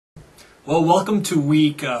Well, welcome to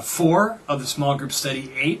week 4 of the small group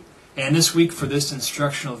study 8. And this week for this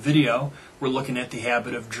instructional video, we're looking at the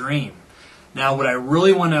habit of dream. Now, what I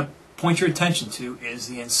really want to point your attention to is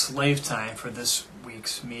the enslaved time for this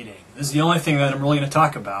week's meeting. This is the only thing that I'm really going to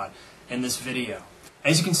talk about in this video.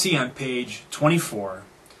 As you can see on page 24,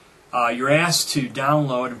 you're asked to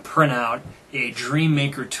download and print out a Dream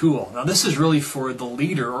Maker tool. Now, this is really for the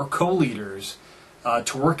leader or co-leaders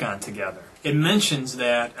to work on together. It mentions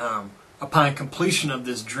that upon completion of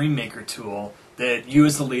this Dream Maker tool, that you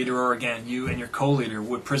as the leader, or again, you and your co-leader,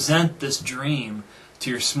 would present this dream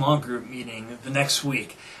to your small group meeting the next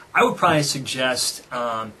week. I would probably suggest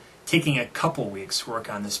taking a couple weeks to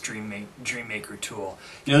work on this Dream Maker tool.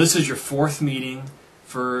 You know, this is your 4th meeting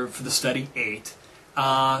for the study 8.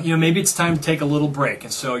 Maybe it's time to take a little break,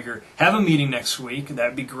 and so you have a meeting next week.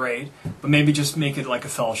 That'd be great, but maybe just make it like a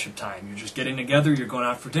fellowship time. You're just getting together, you're going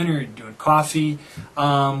out for dinner, you're doing coffee,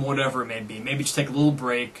 whatever it may be. Maybe just take a little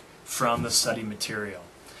break from the study material.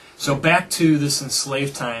 So back to this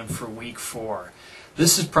enslaved time for week 4.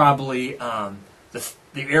 This is probably the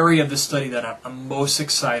area of the study that I'm most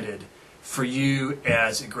excited for you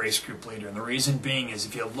as a grace group leader. And the reason being is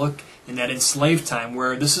if you look in that enslaved time,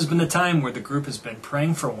 where this has been the time where the group has been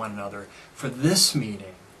praying for one another, for this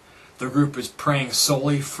meeting, the group is praying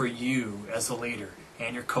solely for you as the leader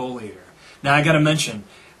and your co-leader. Now, I got to mention,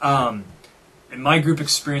 in my group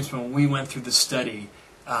experience when we went through the study,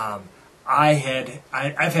 I've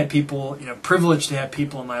had people, privileged to have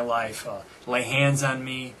people in my life lay hands on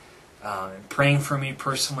me, and praying for me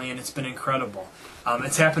personally, and it's been incredible.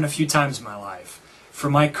 It's happened a few times in my life. For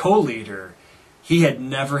my co-leader, he had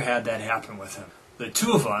never had that happen with him. The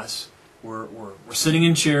two of us were sitting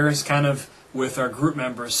in chairs, kind of with our group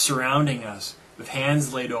members surrounding us, with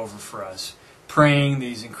hands laid over for us, praying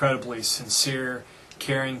these incredibly sincere,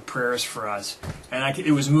 caring prayers for us. And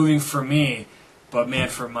it was moving for me, but man,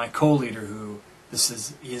 for my co-leader,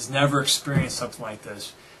 he has never experienced something like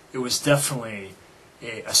this, it was definitely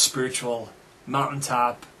a spiritual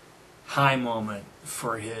mountaintop high moment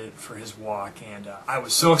for his walk, and I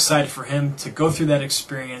was so excited for him to go through that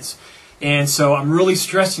experience. And so I'm really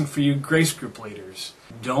stressing for you grace group leaders,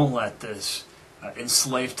 don't let this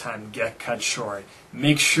enslaved time get cut short.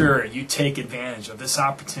 Make sure you take advantage of this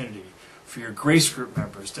opportunity for your grace group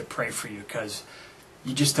members to pray for you, because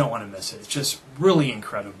you just don't want to miss it. It's just really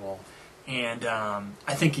incredible, and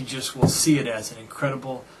I think you just will see it as an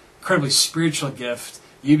incredibly spiritual gift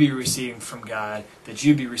you be receiving from God, that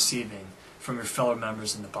you be receiving from your fellow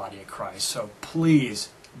members in the body of Christ. So please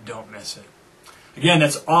don't miss it. Again,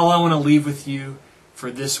 that's all I want to leave with you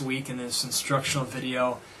for this week in this instructional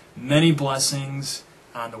video. Many blessings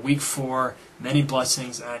on the week 4, many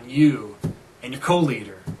blessings on you and your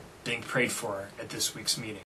co-leader being prayed for at this week's meeting.